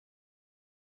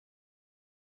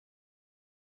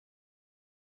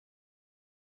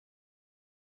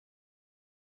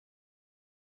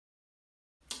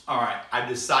All right, I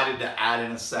decided to add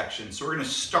in a section. So we're going to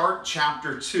start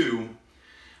chapter 2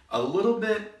 a little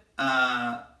bit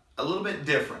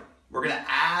different. We're going to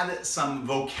add some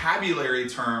vocabulary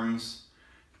terms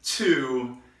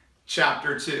to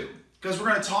chapter 2 because we're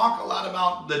going to talk a lot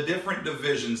about the different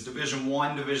divisions, Division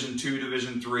 1, Division 2,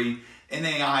 Division 3,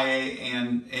 NAIA,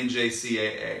 and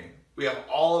NJCAA. We have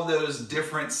all of those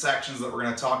different sections that we're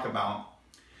going to talk about.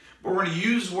 But we're going to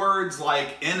use words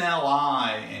like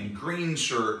NLI and green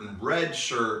shirt and red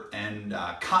shirt and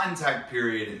contact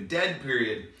period and dead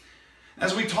period.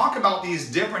 As we talk about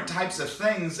these different types of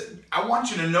things, I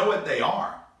want you to know what they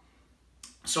are.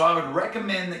 So I would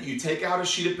recommend that you take out a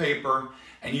sheet of paper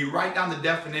and you write down the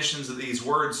definitions of these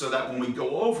words so that when we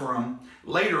go over them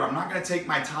later, I'm not going to take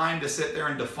my time to sit there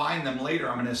and define them later.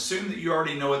 I'm going to assume that you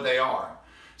already know what they are.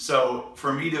 So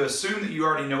for me to assume that you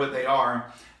already know what they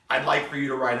are, I'd like for you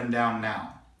to write them down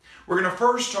now. We're going to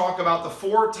first talk about the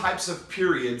 4 types of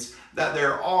periods that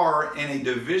there are in a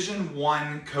Division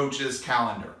 1 coach's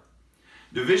calendar.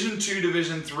 Division 2,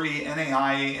 Division 3,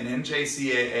 NAIA, and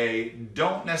NJCAA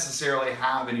don't necessarily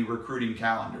have any recruiting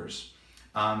calendars.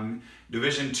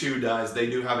 Division 2 does. They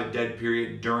do have a dead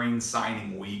period during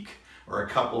signing week, or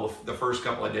the first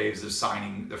couple of days of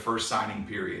signing, the first signing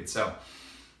period. So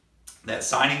that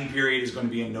signing period is going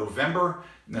to be in November,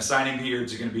 and the signing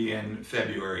periods are going to be in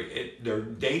February. Their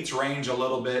dates range a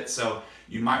little bit, so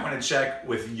you might want to check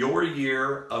with your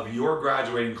year of your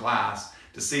graduating class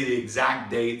to see the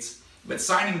exact dates. But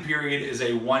signing period is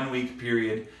a 1-week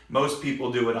period. Most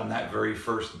people do it on that very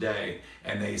first day,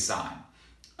 and they sign.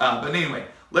 But anyway,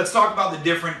 let's talk about the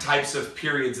different types of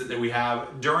periods that we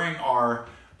have during our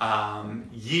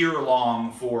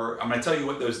year-long I'm going to tell you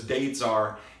what those dates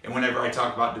are and whenever I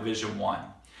talk about Division 1.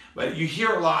 But you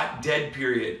hear a lot, dead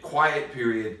period, quiet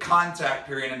period, contact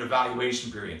period, and evaluation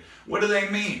period. What do they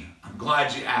mean? I'm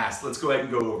glad you asked. Let's go ahead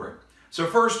and go over it. So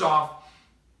first off,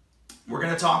 we're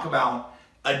going to talk about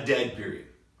a dead period,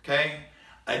 okay?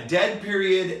 A dead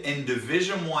period in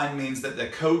Division 1 means that the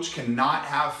coach cannot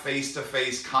have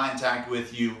face-to-face contact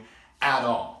with you at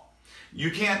all.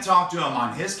 You can't talk to him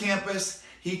on his campus.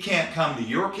 He can't come to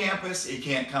your campus. He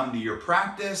can't come to your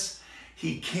practice.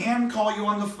 He can call you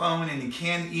on the phone and he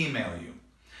can email you.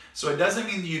 So it doesn't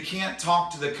mean that you can't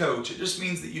talk to the coach. It just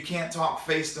means that you can't talk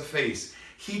face to face.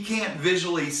 He can't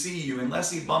visually see you unless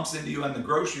he bumps into you in the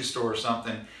grocery store or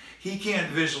something. He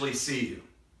can't visually see you,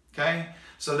 okay?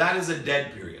 So that is a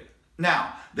dead period.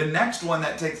 Now, the next one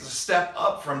that takes a step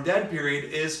up from dead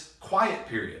period is quiet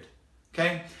period,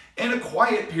 okay? In a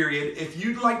quiet period, if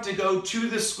you'd like to go to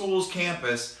the school's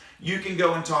campus, you can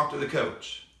go and talk to the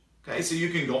coach. Okay, so you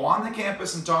can go on the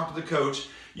campus and talk to the coach.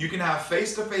 You can have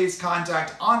face-to-face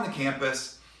contact on the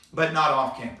campus, but not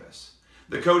off campus.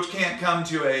 The coach can't come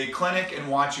to a clinic and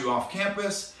watch you off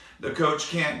campus. The coach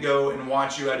can't go and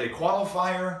watch you at a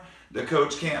qualifier. The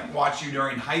coach can't watch you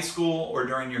during high school or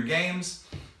during your games.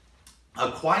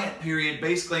 A quiet period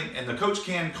basically, and the coach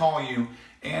can call you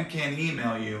and can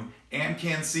email you and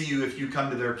can see you if you come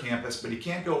to their campus, but he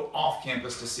can't go off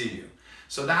campus to see you.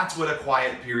 So that's what a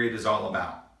quiet period is all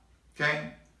about.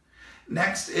 Okay.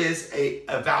 Next is an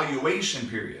evaluation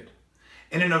period.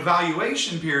 In an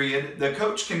evaluation period, the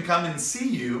coach can come and see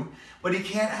you, but he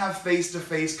can't have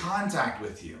face-to-face contact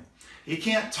with you. He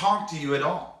can't talk to you at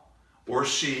all, or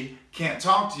she can't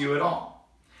talk to you at all.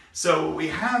 So what we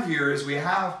have here is we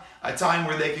have a time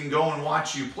where they can go and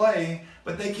watch you play,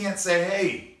 but they can't say,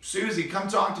 hey, Susie, come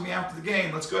talk to me after the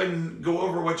game. Let's go ahead and go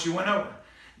over what you went over.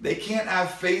 They can't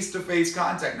have face-to-face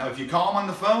contact. Now, if you call them on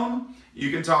the phone, you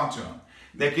can talk to them.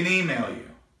 They can email you,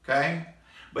 okay?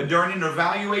 But during an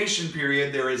evaluation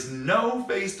period, there is no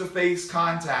face-to-face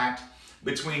contact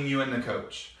between you and the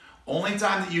coach. Only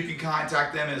time that you can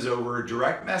contact them is over a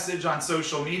direct message on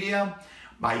social media,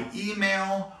 by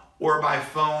email, or by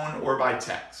phone, or by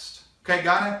text. Okay,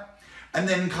 got it? And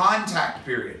then contact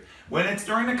period. When it's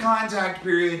during the contact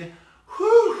period,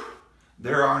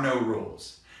 there are no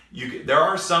rules. There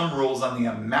are some rules on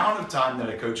the amount of time that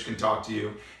a coach can talk to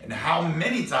you and how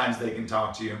many times they can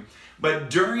talk to you. But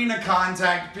during a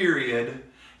contact period,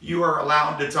 you are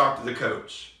allowed to talk to the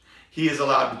coach. He is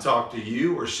allowed to talk to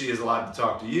you, or she is allowed to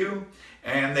talk to you,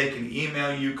 and they can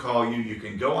email you, call you. You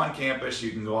can go on campus,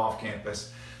 you can go off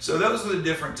campus. So those are the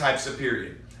different types of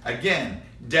period. Again,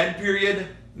 dead period,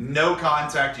 no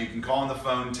contact. You can call on the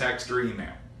phone, text, or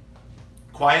email.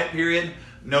 Quiet period,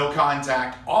 no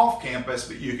contact off campus,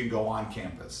 but you can go on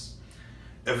campus.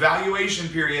 Evaluation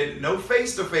period, no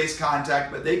face-to-face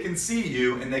contact, but they can see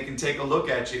you and they can take a look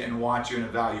at you and watch you and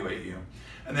evaluate you.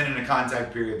 And then in a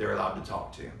contact period, they're allowed to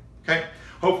talk to you. Okay?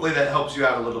 Hopefully that helps you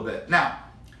out a little bit. Now,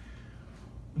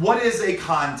 what is a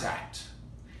contact?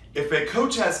 If a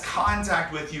coach has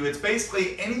contact with you, it's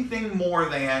basically anything more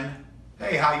than,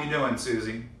 hey, how you doing,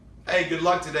 Susie? Hey, good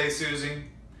luck today, Susie.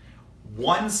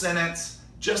 One sentence,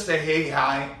 just a hey,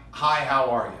 hi, how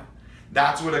are you?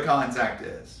 That's what a contact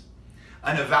is.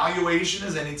 An evaluation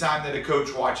is any time that a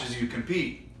coach watches you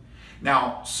compete.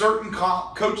 Now, certain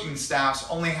coaching staffs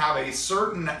only have a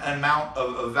certain amount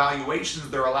of evaluations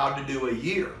they're allowed to do a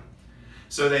year.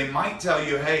 So they might tell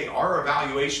you, hey, our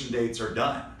evaluation dates are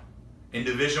done. In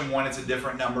Division I, it's a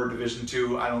different number. Division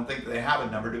II, I don't think they have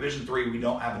a number. Division III, we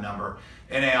don't have a number.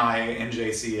 NAIA,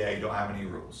 NJCAA don't have any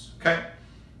rules, okay?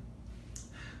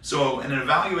 So an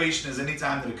evaluation is any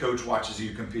time that a coach watches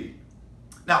you compete.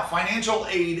 Now, financial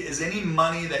aid is any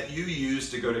money that you use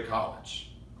to go to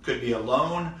college. Could be a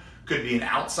loan, could be an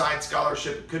outside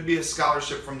scholarship, could be a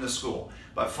scholarship from the school.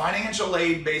 But financial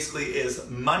aid basically is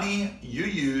money you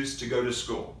use to go to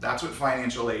school. That's what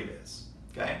financial aid is,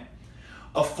 okay?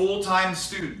 A full-time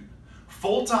student.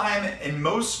 Full-time in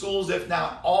most schools, if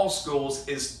not all schools,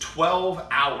 is 12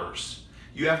 hours.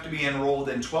 You have to be enrolled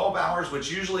in 12 hours, which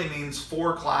usually means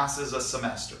 4 classes a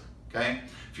semester, okay?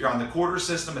 If you're on the quarter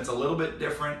system, it's a little bit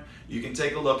different. You can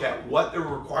take a look at what the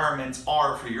requirements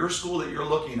are for your school that you're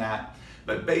looking at,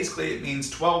 but basically it means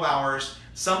 12 hours.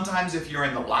 Sometimes if you're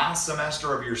in the last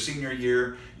semester of your senior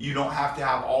year, you don't have to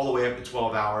have all the way up to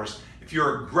 12 hours. If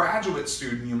you're a graduate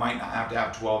student, you might not have to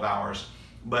have 12 hours,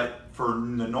 but for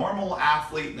the normal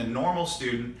athlete and the normal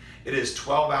student, it is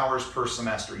 12 hours per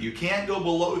semester. You can't go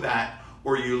below that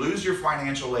or you lose your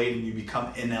financial aid and you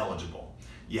become ineligible.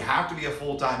 You have to be a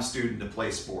full-time student to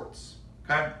play sports,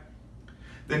 okay?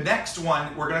 The next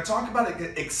one, we're going to talk about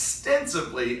it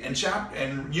extensively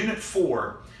in Unit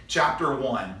 4, Chapter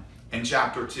 1 and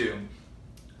Chapter 2.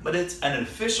 But it's an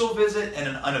official visit and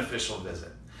an unofficial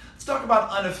visit. Let's talk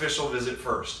about unofficial visit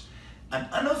first. An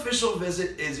unofficial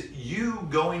visit is you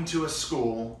going to a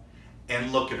school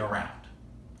and looking around.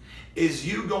 Is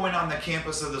you going on the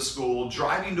campus of the school,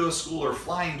 driving to a school or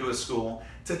flying to a school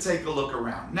to take a look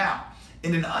around. Now,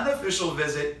 in an unofficial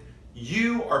visit,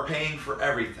 you are paying for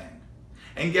everything.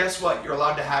 And guess what? You're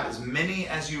allowed to have as many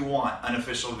as you want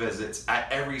unofficial visits at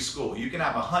every school. You can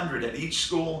have 100 at each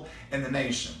school in the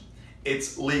nation.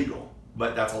 It's legal,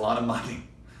 but that's a lot of money.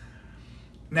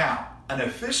 Now, an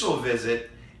official visit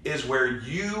is where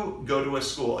you go to a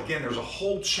school. Again, there's a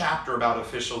whole chapter about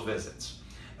official visits.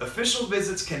 Official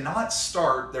visits cannot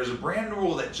start, there's a brand new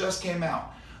rule that just came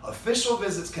out. Official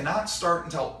visits cannot start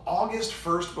until August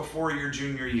 1st before your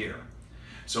junior year.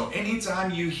 So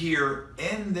anytime you hear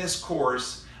in this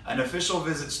course, an official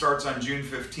visit starts on June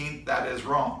 15th, that is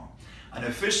wrong. An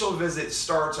official visit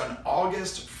starts on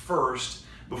August 1st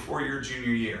before your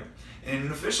junior year. And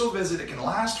an official visit, it can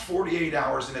last 48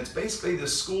 hours, and it's basically the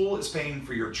school is paying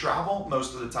for your travel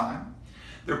most of the time.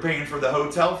 They're paying for the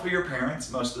hotel for your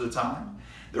parents most of the time.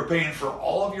 They're paying for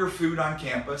all of your food on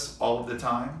campus all of the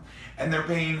time. And they're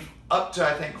paying up to,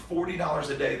 I think, $40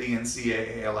 a day the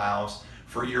NCAA allows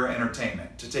for your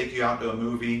entertainment, to take you out to a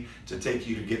movie, to take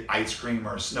you to get ice cream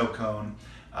or a snow cone,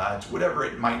 to whatever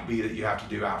it might be that you have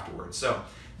to do afterwards. So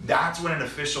that's what an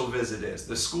official visit is.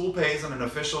 The school pays on an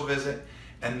official visit,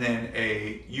 and then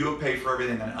you pay for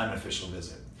everything on an unofficial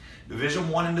visit.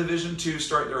 Division I and Division II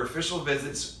start their official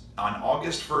visits on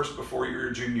August 1st before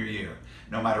your junior year.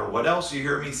 No matter what else you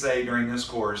hear me say during this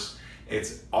course,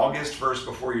 it's August 1st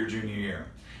before your junior year.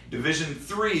 Division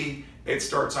III, it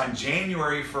starts on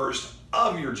January 1st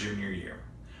of your junior year.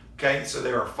 Okay, so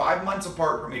they are 5 months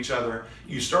apart from each other.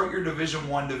 You start your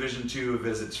Division I, Division II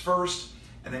visits first,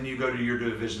 and then you go to your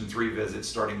Division III visits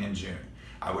starting in June.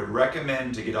 I would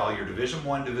recommend to get all your Division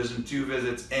I, Division II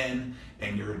visits in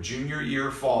your junior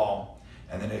year fall,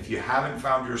 and then if you haven't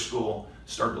found your school,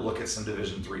 start to look at some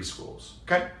Division III schools,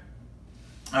 okay?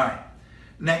 All right,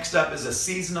 next up is a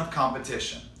season of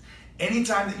competition.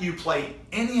 Anytime that you play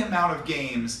any amount of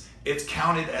games, it's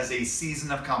counted as a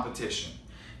season of competition.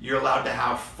 You're allowed to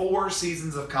have 4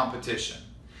 seasons of competition.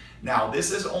 Now,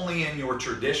 this is only in your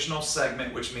traditional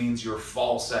segment, which means your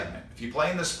fall segment. If you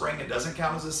play in the spring, it doesn't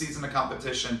count as a season of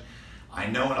competition. I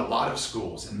know in a lot of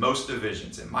schools, in most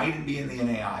divisions, it might even be in the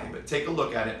NAIA, but take a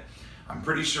look at it. I'm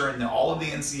pretty sure in all of the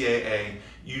NCAA,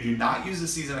 you do not use the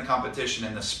season of competition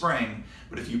in the spring,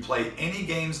 but if you play any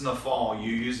games in the fall,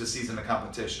 you use the season of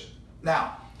competition.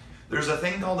 Now, there's a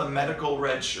thing called a medical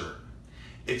red shirt.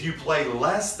 If you play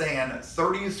less than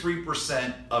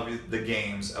 33% of the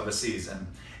games of a season,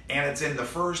 and it's in the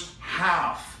first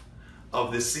half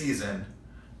of the season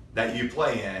that you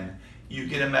play in, you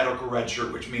get a medical red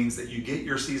shirt, which means that you get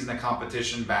your season of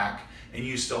competition back and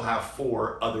you still have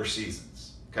 4 other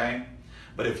seasons, okay?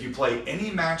 But if you play any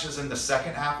matches in the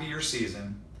second half of your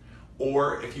season,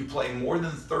 or if you play more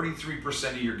than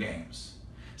 33% of your games.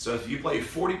 So if you play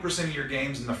 40% of your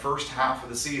games in the first half of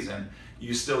the season,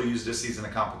 you still use this season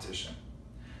of competition.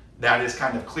 That is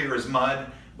kind of clear as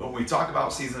mud, but when we talk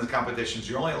about seasons of competitions,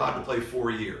 you're only allowed to play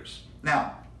 4 years.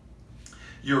 Now,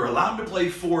 you're allowed to play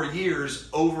 4 years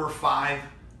over 5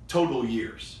 total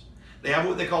years. They have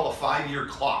what they call a 5-year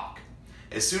clock.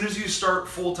 As soon as you start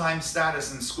full-time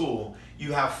status in school,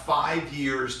 you have 5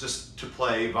 years to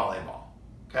play volleyball,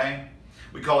 okay?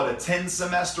 We call it a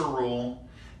 10-semester rule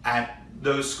at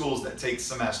those schools that take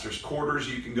semesters. Quarters,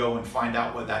 you can go and find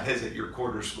out what that is at your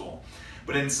quarter school.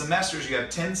 But in semesters, you have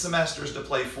 10 semesters to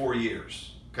play 4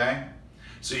 years, okay?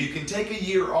 So you can take a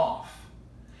year off,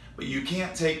 but you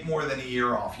can't take more than a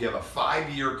year off. You have a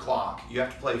 5-year clock. You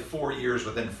have to play 4 years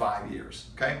within 5 years,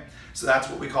 okay? So that's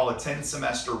what we call a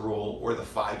 10-semester rule, or the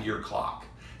 5-year clock.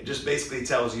 It just basically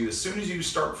tells you as soon as you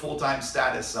start full-time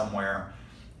status somewhere,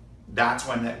 that's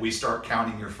when we start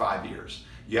counting your 5 years.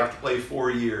 You have to play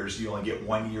 4 years. You only get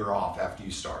 1 year off after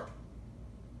you start.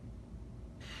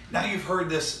 Now you've heard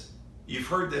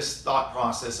this thought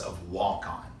process of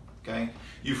walk-on, okay?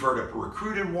 You've heard a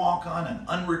recruited walk-on, an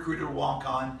unrecruited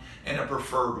walk-on, and a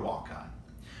preferred walk-on.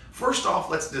 First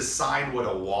off, let's decide what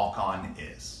a walk-on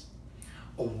is.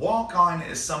 A walk-on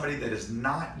is somebody that is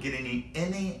not getting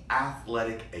any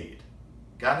athletic aid.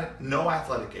 Got it? No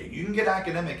athletic aid. You can get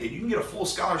academic aid. You can get a full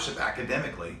scholarship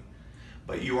academically,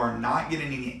 but you are not getting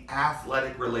any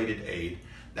athletic related aid.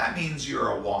 That means you're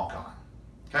a walk-on,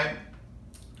 okay?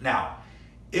 Now,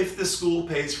 if the school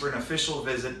pays for an official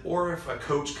visit, or if a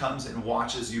coach comes and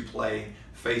watches you play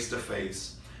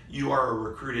face-to-face, you are a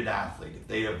recruited athlete. If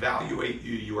they evaluate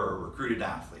you, you are a recruited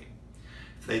athlete.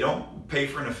 If they don't pay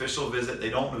for an official visit, they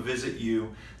don't visit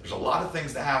you, there's a lot of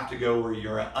things that have to go where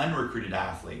you're an unrecruited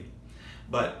athlete.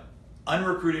 But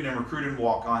unrecruited and recruited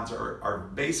walk-ons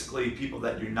are basically people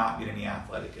that do not get any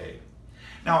athletic aid.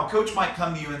 Now, a coach might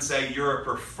come to you and say, you're a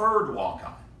preferred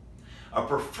walk-on. A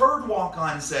preferred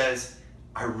walk-on says,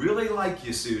 I really like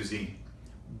you, Susie,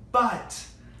 but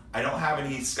I don't have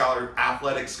any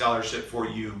athletic scholarship for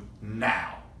you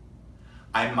now.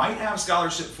 I might have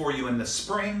scholarship for you in the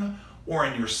spring or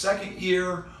in your second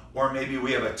year, or maybe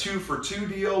we have a 2-for-2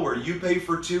 deal where you pay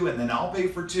for 2 and then I'll pay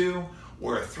for 2,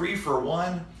 or a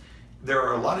 3-for-1. There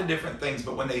are a lot of different things,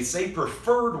 but when they say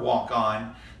preferred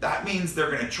walk-on, that means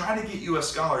they're going to try to get you a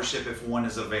scholarship if one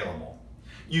is available.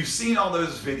 You've seen all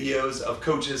those videos of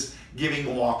coaches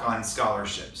giving walk-on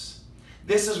scholarships.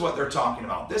 This is what they're talking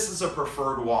about. This is a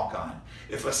preferred walk-on.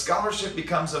 If a scholarship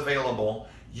becomes available,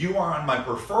 you are on my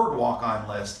preferred walk-on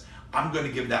list, I'm going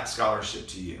to give that scholarship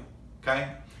to you,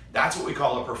 okay? That's what we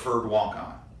call a preferred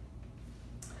walk-on.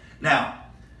 Now,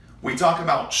 we talk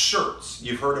about shirts.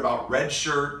 You've heard about red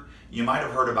shirt. You might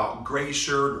have heard about gray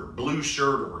shirt or blue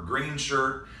shirt or green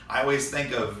shirt. I always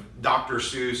think of Dr.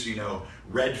 Seuss, you know,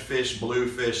 red fish, blue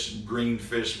fish, green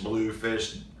fish, blue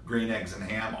fish, green eggs and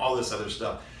ham, all this other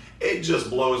stuff. It just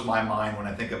blows my mind when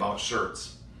I think about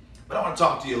shirts. But I want to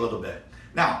talk to you a little bit.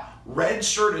 Now, red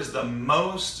shirt is the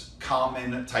most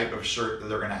common type of shirt that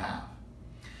they're going to have.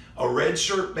 A red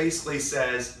shirt basically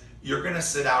says you're going to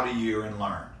sit out a year and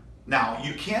learn. Now,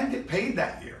 you can get paid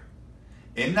that year.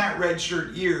 In that red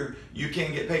shirt year, you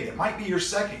can get paid. It might be your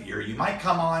second year. You might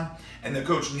come on and the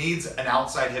coach needs an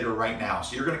outside hitter right now.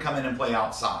 So you're going to come in and play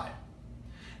outside.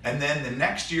 And then the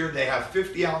next year they have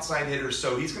 50 outside hitters.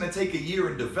 So he's going to take a year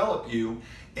and develop you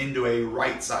into a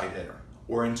right side hitter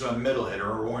or into a middle hitter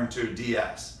or into a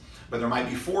DS. But there might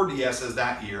be 4 DSs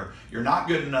that year. You're not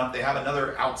good enough. They have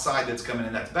another outside that's coming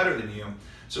in that's better than you.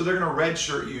 So they're going to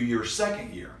redshirt you your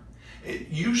second year. It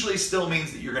usually still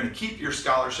means that you're going to keep your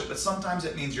scholarship, but sometimes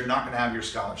it means you're not going to have your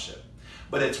scholarship.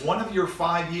 But it's one of your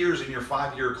 5 years in your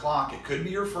 5-year clock. It could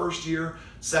be your first year,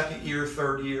 second year,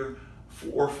 third year,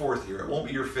 or fourth year. It won't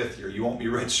be your 5th year. You won't be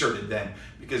redshirted then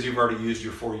because you've already used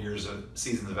your 4 years of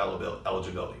seasons of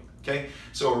eligibility. Okay?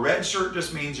 So a red shirt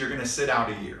just means you're going to sit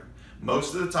out a year.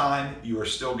 Most of the time, you are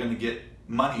still going to get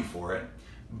money for it,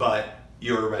 but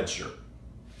you're a red shirt.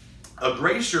 A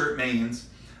gray shirt means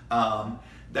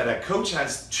that a coach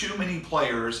has too many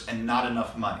players and not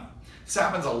enough money. This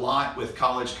happens a lot with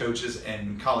college coaches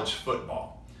and college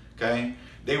football, okay?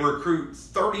 They recruit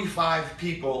 35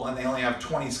 people and they only have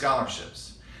 20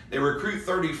 scholarships. They recruit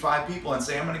 35 people and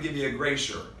say, I'm going to give you a gray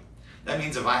shirt. That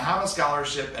means if I have a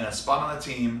scholarship and a spot on the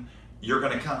team, you're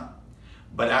going to come.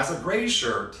 But as a gray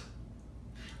shirt,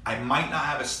 I might not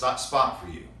have a spot for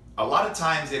you. A lot of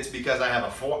times it's because I have a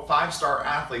 5-star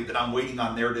athlete that I'm waiting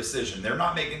on their decision. They're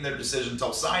not making their decision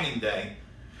until signing day.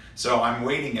 So I'm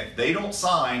waiting. If they don't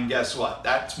sign, guess what?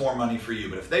 That's more money for you.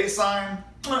 But if they sign,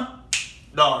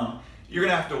 darn, you're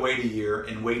going to have to wait a year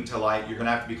and wait until you're going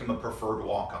to have to become a preferred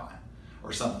walk-on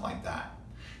or something like that.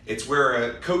 It's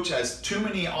where a coach has too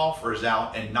many offers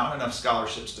out and not enough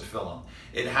scholarships to fill them.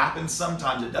 It happens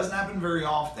sometimes. It doesn't happen very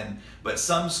often, but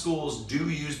some schools do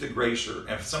use the gray shirt.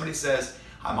 If somebody says,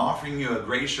 I'm offering you a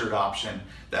gray shirt option,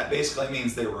 that basically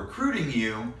means they're recruiting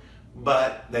you,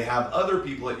 but they have other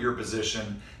people at your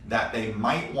position that they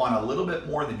might want a little bit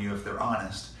more than you if they're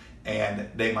honest, and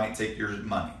they might take your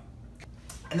money.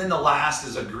 And then the last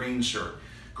is a green shirt.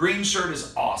 Green shirt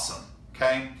is awesome,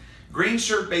 okay? Green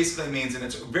shirt basically means, and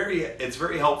it's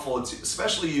very helpful, it's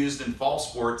especially used in fall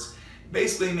sports,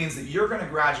 basically means that you're going to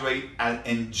graduate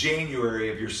in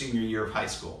January of your senior year of high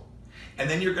school. And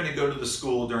then you're going to go to the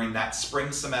school during that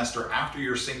spring semester after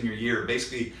your senior year.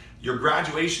 Basically, your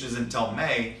graduation is until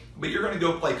May, but you're going to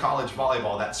go play college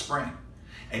volleyball that spring.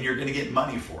 And you're going to get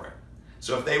money for it.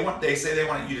 So if they say they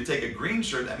want you to take a green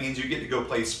shirt, that means you get to go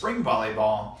play spring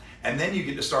volleyball, and then you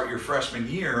get to start your freshman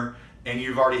year, and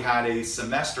you've already had a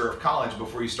semester of college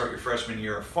before you start your freshman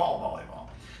year of fall volleyball.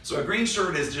 So a green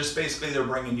shirt is just basically they're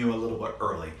bringing you a little bit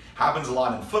early. Happens a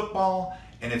lot in football,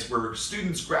 and it's where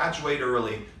students graduate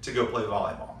early to go play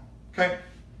volleyball. Okay?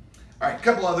 All right, a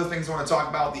couple other things I want to talk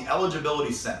about. The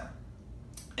Eligibility Center.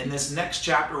 In this next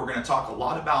chapter, we're going to talk a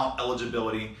lot about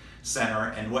Eligibility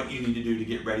Center and what you need to do to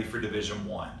get ready for Division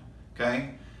I.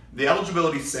 Okay? The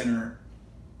Eligibility Center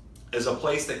is a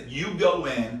place that you go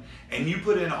in and you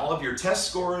put in all of your test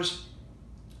scores,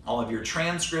 all of your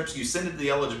transcripts, you send it to the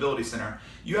Eligibility Center.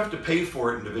 You have to pay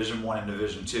for it in Division I and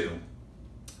Division II.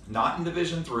 Not in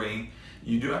Division III.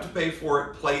 You do have to pay for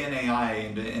it, play NAIA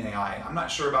into NAIA. I'm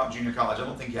not sure about junior college. I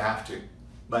don't think you have to.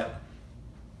 But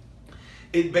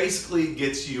it basically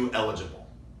gets you eligible.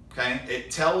 Okay? It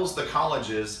tells the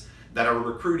colleges that are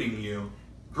recruiting you,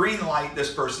 green light,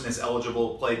 this person is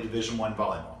eligible to play Division I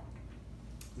volleyball.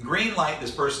 Green light,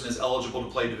 this person is eligible to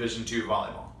play Division II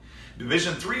volleyball.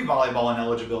 Division III volleyball and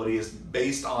eligibility is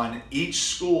based on each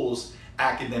school's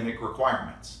academic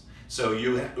requirements. So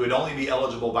you would only be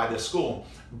eligible by this school,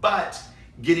 but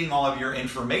getting all of your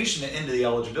information into the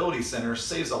Eligibility Center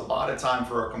saves a lot of time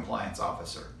for a compliance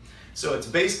officer. So it's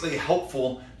basically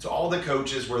helpful to all the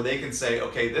coaches where they can say,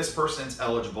 okay, this person's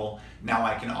eligible, now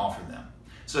I can offer them.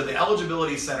 So the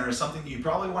Eligibility Center is something you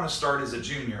probably want to start as a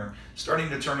junior, starting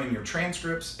to turn in your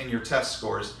transcripts and your test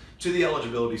scores to the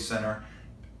Eligibility Center,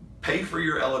 pay for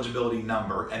your eligibility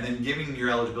number, and then giving your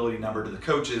eligibility number to the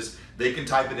coaches. They can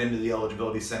type it into the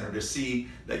Eligibility Center to see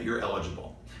that you're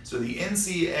eligible. So the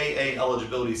NCAA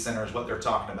Eligibility Center is what they're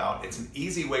talking about. It's an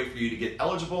easy way for you to get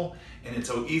eligible, and it's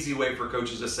an easy way for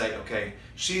coaches to say, okay,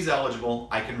 she's eligible,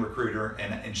 I can recruit her,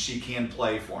 and she can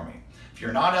play for me. If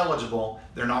you're not eligible,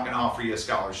 they're not going to offer you a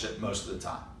scholarship most of the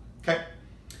time. Okay?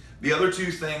 The other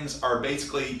two things are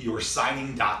basically your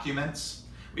signing documents.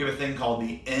 We have a thing called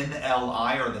the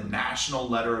NLI, or the National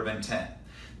Letter of Intent.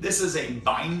 This is a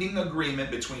binding agreement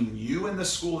between you and the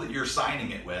school that you're signing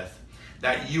it with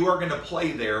that you are going to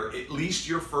play there at least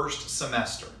your first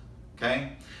semester.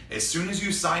 Okay? As soon as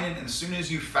you sign it and as soon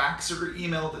as you fax or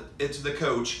email it to the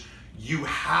coach, you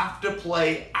have to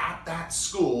play at that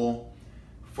school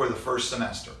for the first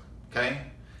semester. Okay?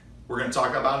 We're going to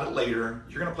talk about it later.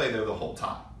 You're going to play there the whole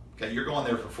time. Okay? You're going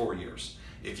there for 4 years.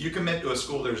 If you commit to a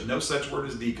school, there's no such word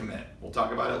as decommit. We'll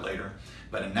talk about it later.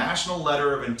 But a national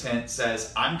letter of intent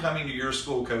says, I'm coming to your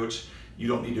school, coach. You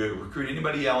don't need to recruit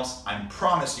anybody else. I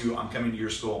promise you I'm coming to your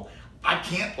school. I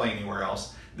can't play anywhere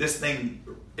else. This thing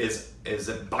is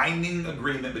a binding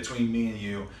agreement between me and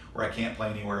you where I can't play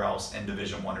anywhere else in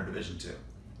Division I or Division II.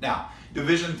 Now,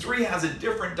 Division III has a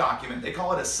different document. They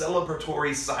call it a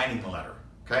celebratory signing letter.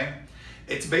 Okay?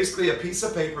 It's basically a piece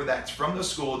of paper that's from the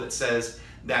school that says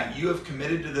that you have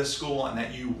committed to this school and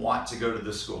that you want to go to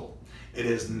this school. It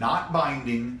is not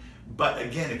binding, but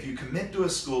again, if you commit to a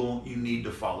school, you need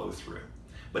to follow through.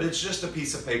 But it's just a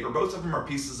piece of paper. Both of them are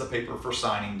pieces of paper for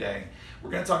signing day. We're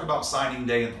going to talk about signing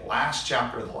day in the last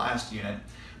chapter of the last unit,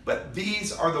 but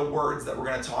these are the words that we're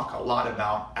going to talk a lot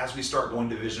about as we start going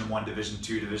Division I, Division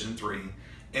II, Division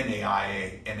III,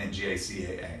 NAIA, and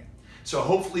NJCAA. So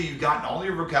hopefully you've gotten all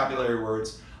your vocabulary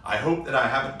words. I hope that I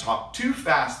haven't talked too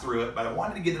fast through it, but I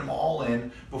wanted to get them all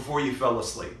in before you fell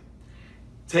asleep.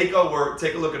 Take a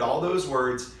look at all those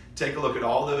words, take a look at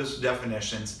all those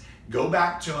definitions, go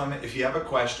back to them if you have a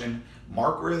question,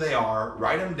 mark where they are,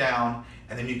 write them down,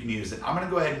 and then you can use it. I'm going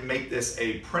to go ahead and make this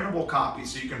a printable copy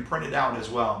so you can print it out as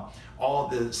well. All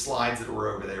of the slides that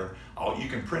were over there, you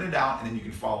can print it out and then you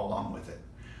can follow along with it.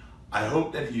 I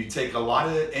hope that you take a lot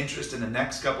of interest in the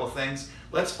next couple of things.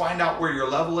 Let's find out where your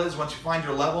level is. Once you find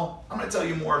your level, I'm going to tell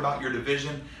you more about your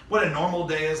division, what a normal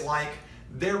day is like,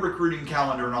 their recruiting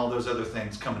calendar and all those other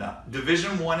things coming up.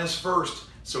 Division I is first,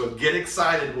 so get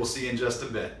excited. We'll see you in just a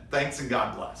bit. Thanks and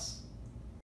God bless.